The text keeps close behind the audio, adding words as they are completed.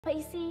But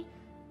you see,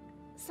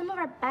 some of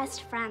our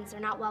best friends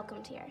are not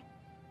welcomed here.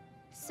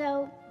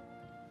 So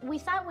we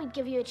thought we'd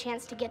give you a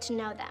chance to get to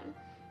know them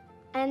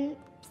and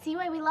see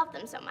why we love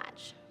them so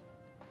much.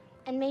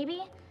 And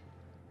maybe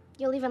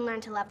you'll even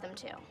learn to love them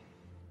too.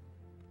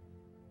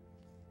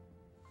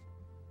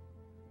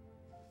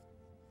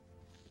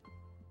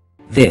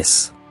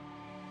 This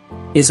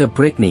is a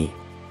Brittany.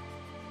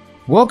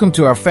 Welcome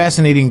to our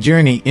fascinating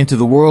journey into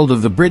the world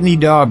of the Brittany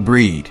dog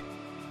breed.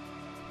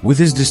 With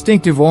his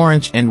distinctive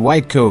orange and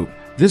white coat,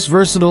 this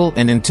versatile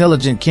and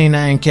intelligent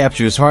canine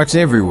captures hearts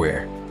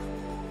everywhere.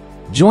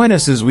 Join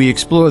us as we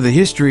explore the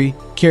history,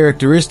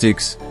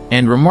 characteristics,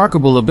 and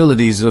remarkable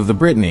abilities of the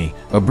Brittany,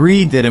 a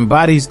breed that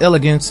embodies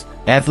elegance,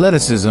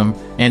 athleticism,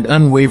 and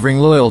unwavering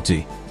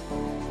loyalty.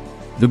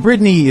 The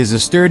Brittany is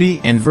a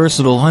sturdy and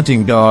versatile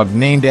hunting dog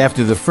named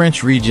after the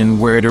French region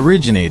where it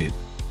originated.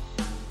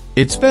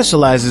 It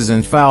specializes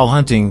in fowl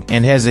hunting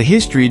and has a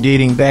history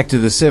dating back to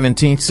the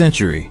 17th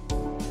century.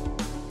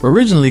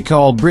 Originally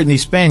called Brittany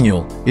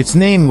Spaniel, its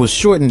name was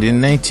shortened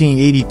in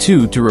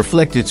 1982 to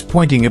reflect its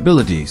pointing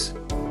abilities.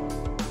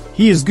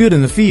 He is good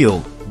in the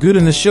field, good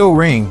in the show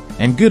ring,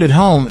 and good at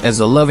home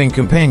as a loving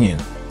companion.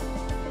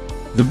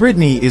 The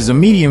Brittany is a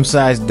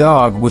medium-sized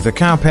dog with a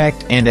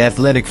compact and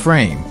athletic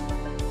frame.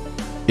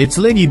 Its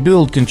leggy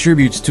build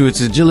contributes to its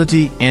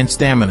agility and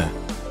stamina.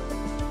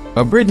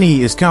 A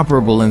Brittany is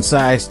comparable in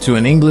size to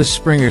an English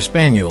Springer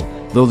Spaniel,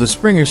 though the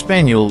Springer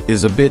Spaniel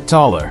is a bit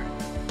taller.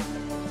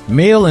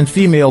 Male and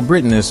female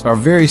Brittany's are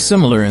very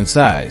similar in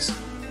size.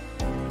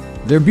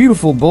 Their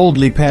beautiful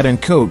boldly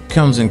patterned coat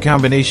comes in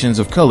combinations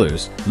of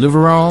colors: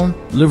 liver-roan,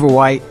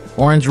 liver-white,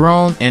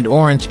 orange-roan, and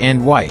orange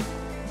and white.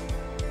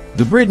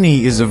 The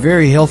Brittany is a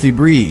very healthy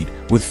breed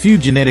with few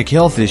genetic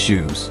health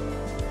issues.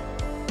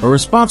 A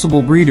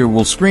responsible breeder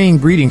will screen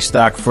breeding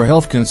stock for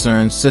health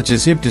concerns such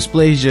as hip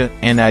dysplasia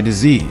and eye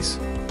disease.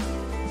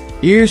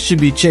 Ears should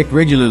be checked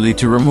regularly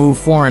to remove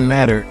foreign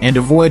matter and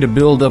avoid a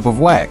buildup of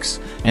wax,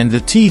 and the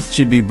teeth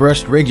should be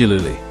brushed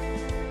regularly.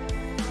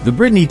 The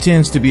Brittany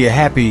tends to be a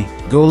happy,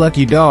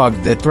 go-lucky dog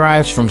that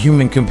thrives from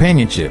human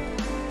companionship.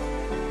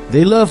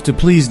 They love to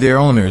please their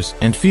owners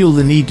and feel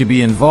the need to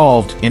be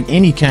involved in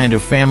any kind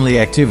of family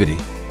activity.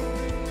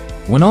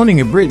 When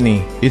owning a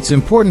Brittany, it's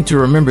important to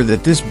remember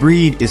that this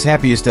breed is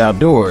happiest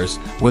outdoors,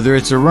 whether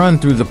it's a run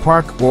through the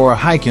park or a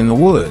hike in the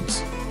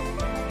woods.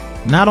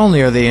 Not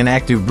only are they an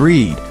active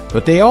breed,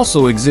 but they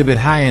also exhibit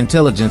high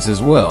intelligence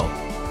as well.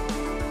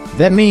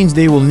 That means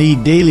they will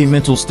need daily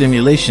mental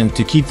stimulation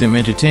to keep them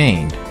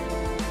entertained.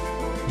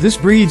 This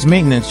breed's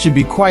maintenance should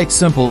be quite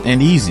simple and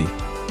easy.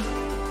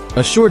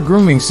 A short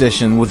grooming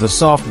session with a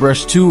soft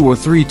brush 2 or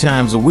 3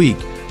 times a week,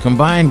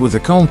 combined with a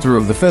comb through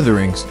of the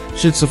featherings,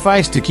 should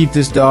suffice to keep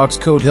this dog's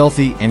coat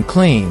healthy and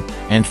clean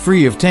and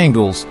free of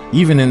tangles,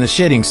 even in the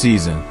shedding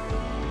season.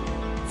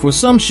 For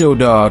some show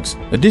dogs,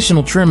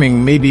 additional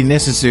trimming may be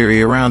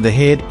necessary around the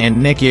head and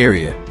neck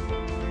area.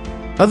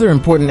 Other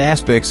important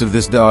aspects of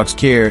this dog's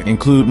care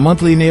include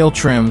monthly nail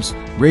trims,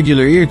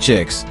 regular ear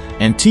checks,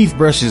 and teeth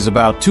brushes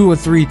about 2 or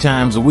 3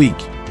 times a week.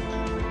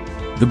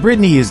 The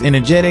Brittany is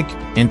energetic,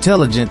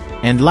 intelligent,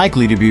 and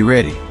likely to be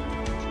ready.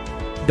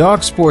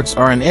 Dog sports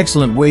are an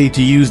excellent way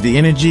to use the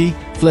energy,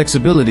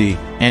 flexibility,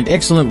 and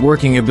excellent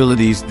working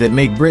abilities that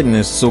make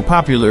Brittany's so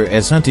popular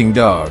as hunting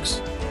dogs.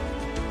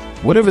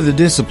 Whatever the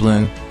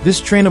discipline,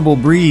 this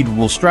trainable breed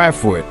will strive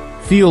for it: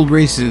 field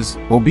races,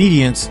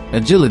 obedience,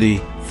 agility,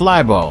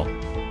 flyball.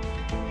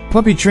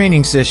 Puppy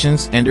training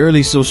sessions and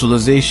early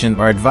socialization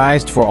are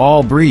advised for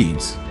all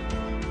breeds.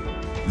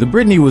 The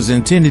Brittany was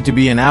intended to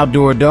be an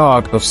outdoor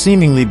dog of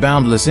seemingly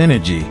boundless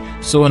energy,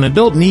 so an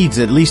adult needs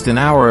at least an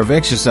hour of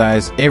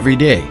exercise every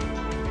day.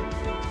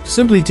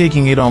 Simply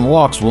taking it on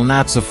walks will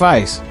not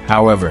suffice,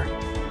 however.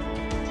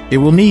 It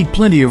will need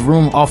plenty of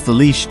room off the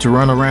leash to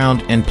run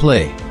around and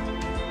play.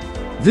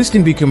 This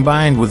can be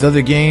combined with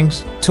other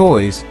games,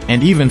 toys,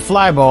 and even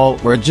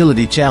flyball or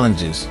agility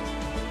challenges.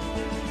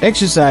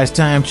 Exercise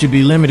time should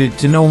be limited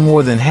to no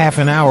more than half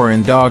an hour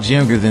in dogs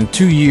younger than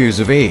 2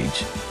 years of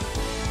age.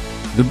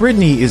 The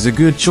Brittany is a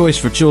good choice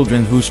for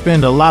children who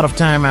spend a lot of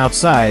time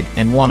outside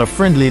and want a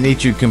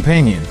friendly-natured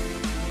companion.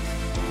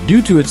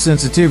 Due to its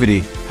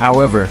sensitivity,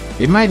 however,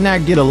 it might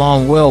not get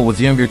along well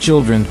with younger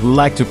children who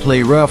like to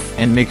play rough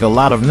and make a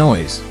lot of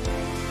noise.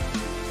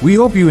 We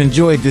hope you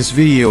enjoyed this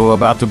video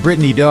about the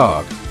Brittany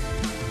dog.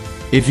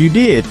 If you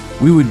did,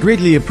 we would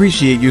greatly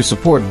appreciate your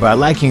support by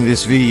liking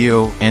this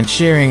video and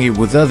sharing it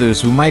with others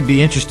who might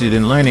be interested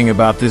in learning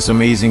about this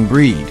amazing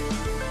breed.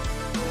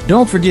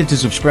 Don't forget to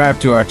subscribe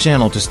to our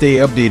channel to stay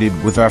updated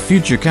with our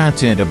future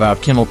content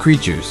about kennel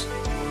creatures.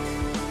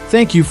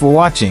 Thank you for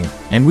watching,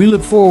 and we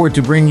look forward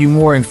to bringing you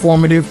more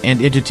informative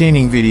and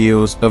entertaining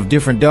videos of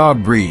different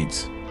dog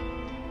breeds.